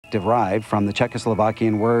derived from the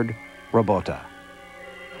Czechoslovakian word robota.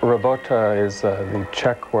 Robota is the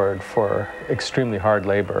Czech word for extremely hard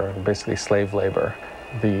labor, basically slave labor.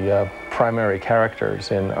 The primary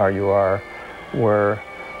characters in RUR were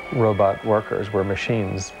robot workers, were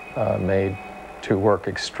machines made to work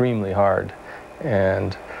extremely hard.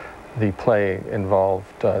 And the play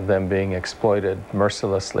involved them being exploited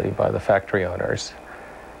mercilessly by the factory owners.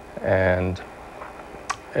 And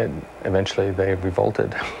eventually they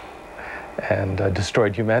revolted and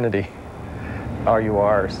destroyed humanity.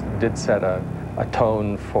 RUR did set a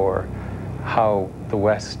tone for how the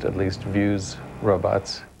West, at least, views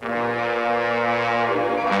robots.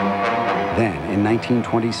 Then, in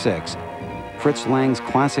 1926, Fritz Lang's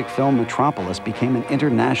classic film Metropolis became an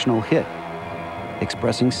international hit,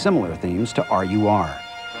 expressing similar themes to RUR.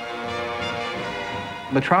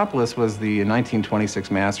 Metropolis was the 1926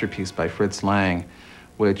 masterpiece by Fritz Lang,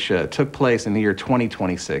 which took place in the year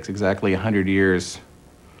 2026, exactly 100 years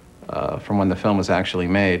from when the film was actually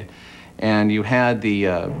made. And you had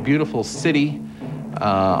the beautiful city,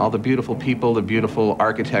 all the beautiful people, the beautiful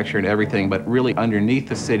architecture and everything, but really underneath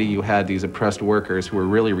the city you had these oppressed workers who were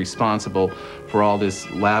really responsible for all this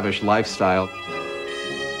lavish lifestyle.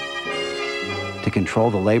 To control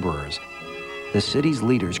the laborers, the city's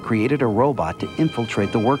leaders created a robot to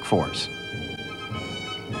infiltrate the workforce.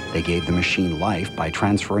 They gave the machine life by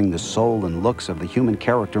transferring the soul and looks of the human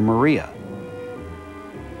character Maria.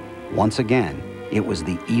 Once again, it was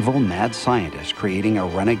the evil mad scientist creating a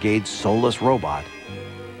renegade soulless robot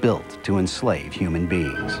built to enslave human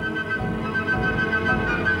beings.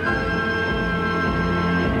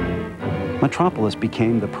 Metropolis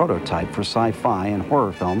became the prototype for sci-fi and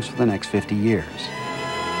horror films for the next 50 years.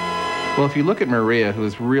 Well, if you look at Maria, who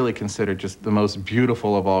is really considered just the most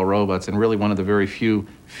beautiful of all robots and really one of the very few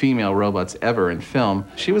female robots ever in film,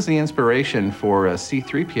 she was the inspiration for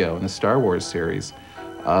C-3PO in the Star Wars series.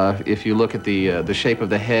 If you look at the shape of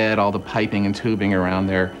the head, all the piping and tubing around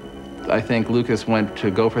there, I think Lucas went to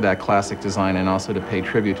go for that classic design and also to pay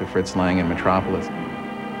tribute to Fritz Lang in Metropolis.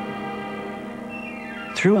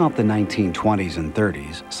 Throughout the 1920s and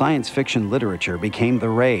 30s, science fiction literature became the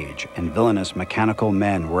rage, and villainous mechanical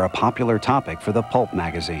men were a popular topic for the pulp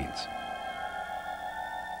magazines.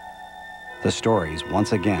 The stories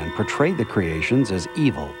once again portrayed the creations as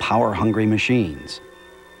evil, power-hungry machines.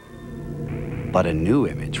 But a new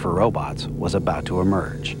image for robots was about to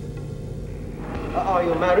emerge. Are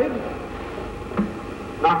you married?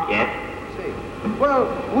 Not yet. See. Well,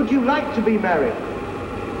 would you like to be married?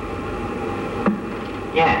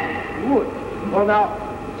 Yes. You would. Well, now,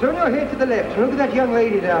 turn your head to the left and look at that young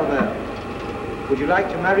lady down there. Would you like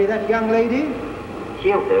to marry that young lady?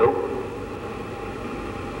 She'll do.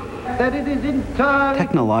 That it is entirely...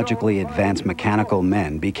 Technologically advanced mechanical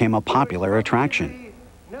men became a popular attraction.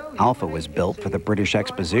 Alpha was built for the British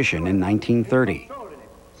Exposition in 1930.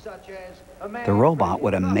 The robot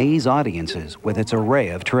would amaze audiences with its array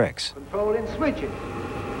of tricks. Control and switch it.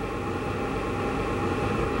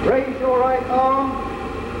 Raise your right arm.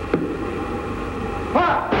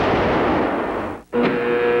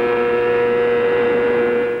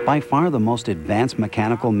 By far the most advanced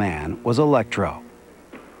mechanical man was Electro,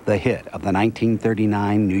 the hit of the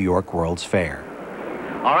 1939 New York World's Fair.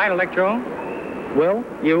 All right, Electro. Will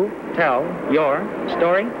you tell your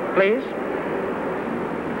story, please?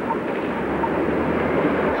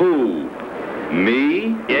 Who?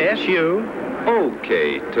 Me? Yes, you.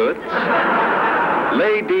 Okay, Toots.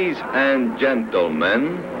 Ladies and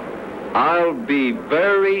gentlemen, I'll be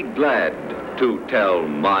very glad to tell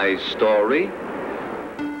my story.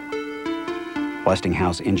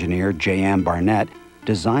 Westinghouse engineer J.M. Barnett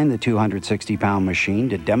designed the 260-pound machine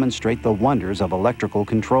to demonstrate the wonders of electrical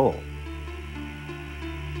control.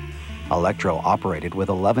 Electro operated with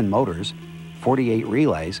 11 motors, 48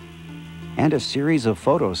 relays, and a series of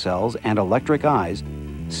photocells and electric eyes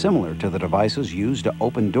similar to the devices used to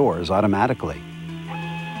open doors automatically.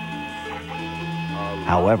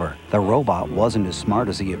 However, the robot wasn't as smart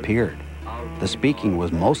as he appeared. The speaking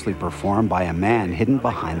was mostly performed by a man hidden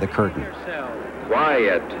behind the curtain.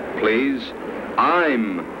 Quiet, please.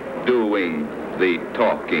 I'm doing the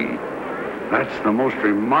talking. That's the most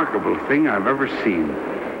remarkable thing I've ever seen.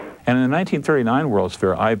 And in the 1939 World's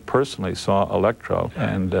Fair, I personally saw Electro,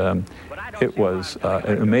 and it was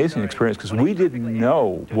an amazing experience because we didn't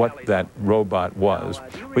know what that robot was.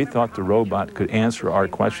 We thought the robot could answer our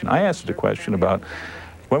question. I asked it a question about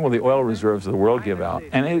when will the oil reserves of the world give out,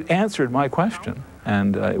 and it answered my question,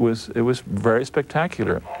 and it was very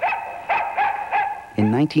spectacular. In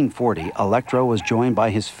 1940, Electro was joined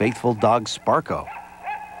by his faithful dog Sparko.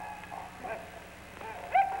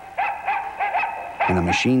 and the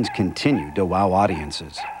machines continued to wow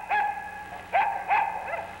audiences.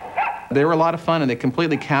 They were a lot of fun, and they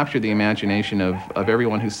completely captured the imagination of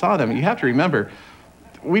everyone who saw them. You have to remember,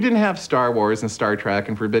 we didn't have Star Wars and Star Trek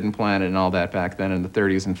and Forbidden Planet and all that back then in the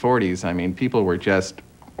 30s and 40s. I mean, people were just,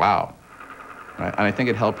 wow. And I think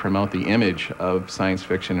it helped promote the image of science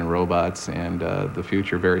fiction and robots and the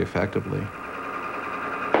future very effectively.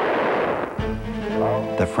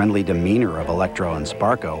 The friendly demeanor of Electro and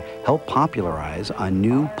Sparko helped popularize a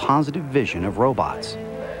new positive vision of robots.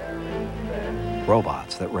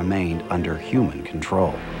 Robots that remained under human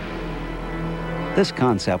control. This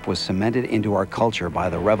concept was cemented into our culture by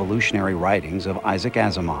the revolutionary writings of Isaac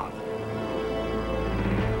Asimov.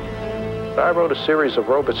 I wrote a series of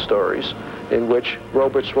robot stories in which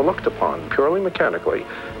robots were looked upon purely mechanically,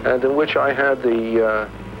 and in which I had the,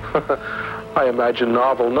 I imagine,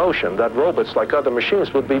 novel notion that robots, like other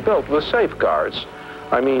machines, would be built with safeguards.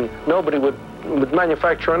 I mean, nobody would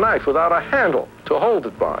manufacture a knife without a handle to hold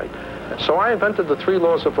it by. So I invented the 3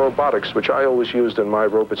 laws of robotics, which I always used in my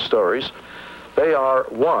robot stories. They are: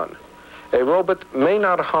 1, a robot may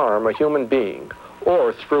not harm a human being,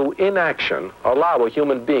 or through inaction allow a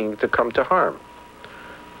human being to come to harm.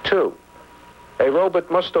 2, a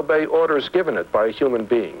robot must obey orders given it by a human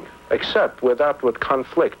being, except where that would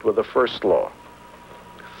conflict with the first law.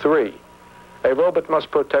 3, a robot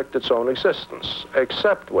must protect its own existence,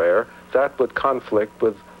 except where that would conflict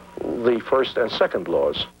with the first and second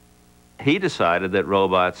laws. He decided that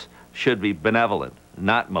robots should be benevolent,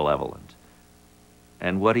 not malevolent.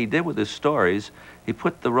 And what he did with his stories, he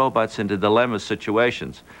put the robots into dilemma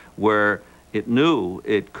situations where it knew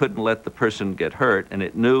it couldn't let the person get hurt, and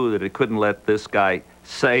it knew that it couldn't let this guy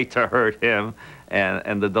say to hurt him,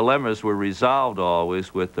 and the dilemmas were resolved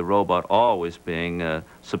always with the robot always being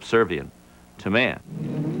subservient to man.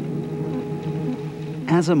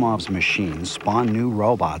 Asimov's machines spawned new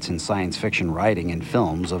robots in science fiction writing and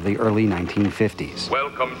films of the early 1950s.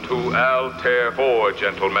 Welcome to Altair 4,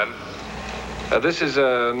 gentlemen. This is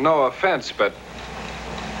no offense, but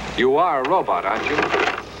you are a robot, aren't you?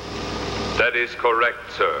 That is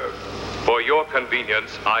correct, sir. For your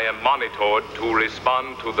convenience, I am monitored to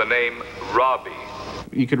respond to the name Robbie.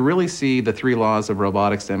 You could really see the 3 laws of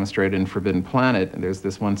robotics demonstrated in Forbidden Planet. And there's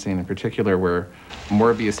this one scene in particular where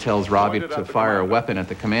Morbius tells Robbie to fire a weapon at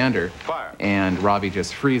the commander, and Robbie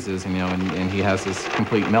just freezes, you know, and he has this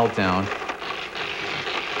complete meltdown.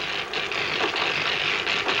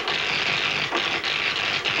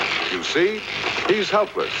 You see, he's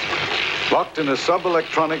helpless, locked in a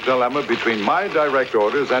sub-electronic dilemma between my direct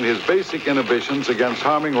orders and his basic inhibitions against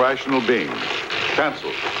harming rational beings.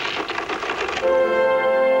 Cancelled.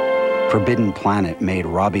 Forbidden Planet made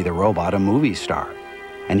Robbie the Robot a movie star,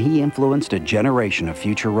 and he influenced a generation of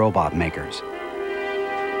future robot makers,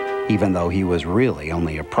 even though he was really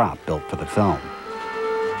only a prop built for the film.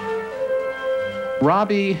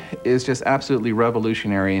 Robbie is just absolutely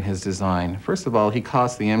revolutionary in his design. First of all, he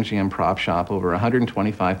cost the MGM prop shop over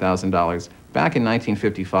 $125,000 back in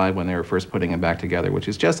 1955 when they were first putting him back together, which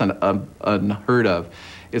is just unheard of.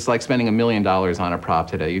 It's like spending $1 million on a prop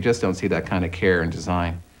today. You just don't see that kind of care and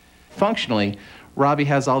design. Functionally, Robbie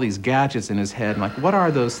has all these gadgets in his head, and like, what are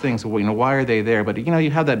those things? Well, you know, why are they there? But, you know,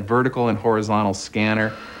 you have that vertical and horizontal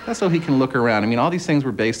scanner. That's so he can look around. I mean, all these things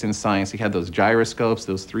were based in science. He had those gyroscopes,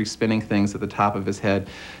 those 3 spinning things at the top of his head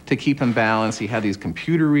to keep him balanced. He had these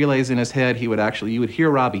computer relays in his head. You would hear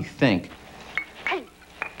Robbie think.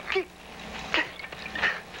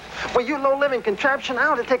 Well, you low-living contraption, I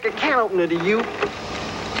ought to take a can opener to you.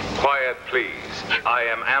 Quiet, please. I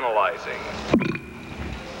am analyzing.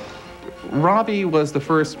 Robbie was the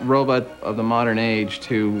first robot of the modern age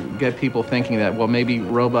to get people thinking that, well, maybe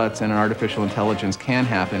robots and artificial intelligence can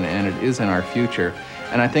happen, and it is in our future.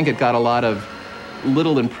 And I think it got a lot of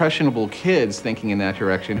little impressionable kids thinking in that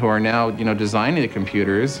direction, who are now, you know, designing the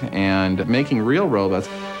computers and making real robots.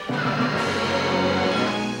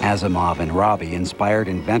 Asimov and Robbie inspired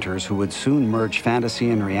inventors who would soon merge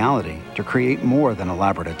fantasy and reality to create more than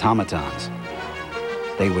elaborate automatons.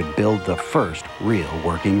 They would build the first real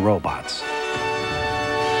working robots.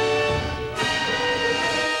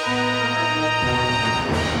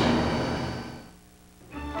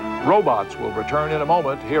 Robots will return in a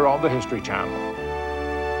moment here on the History Channel.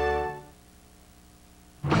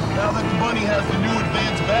 Now that the Bunny has the new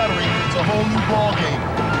advanced battery, it's a whole new ballgame.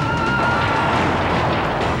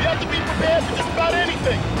 We have to be prepared for just about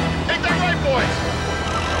anything. Ain't that right, boys?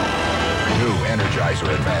 New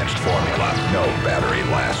Energizer Advanced Formula. No battery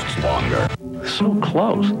lasts longer. So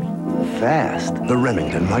close. Fast. The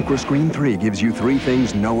Remington Microscreen 3 gives you 3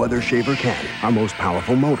 things no other shaver can. Our most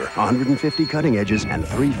powerful motor, 150 cutting edges, and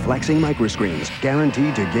 3 flexing microscreens,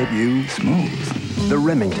 guaranteed to get you smooth. The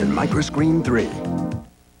Remington Microscreen 3.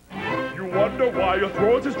 You wonder why your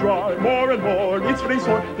throat is dry. More and more, it's freeze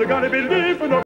on. You gotta believe in the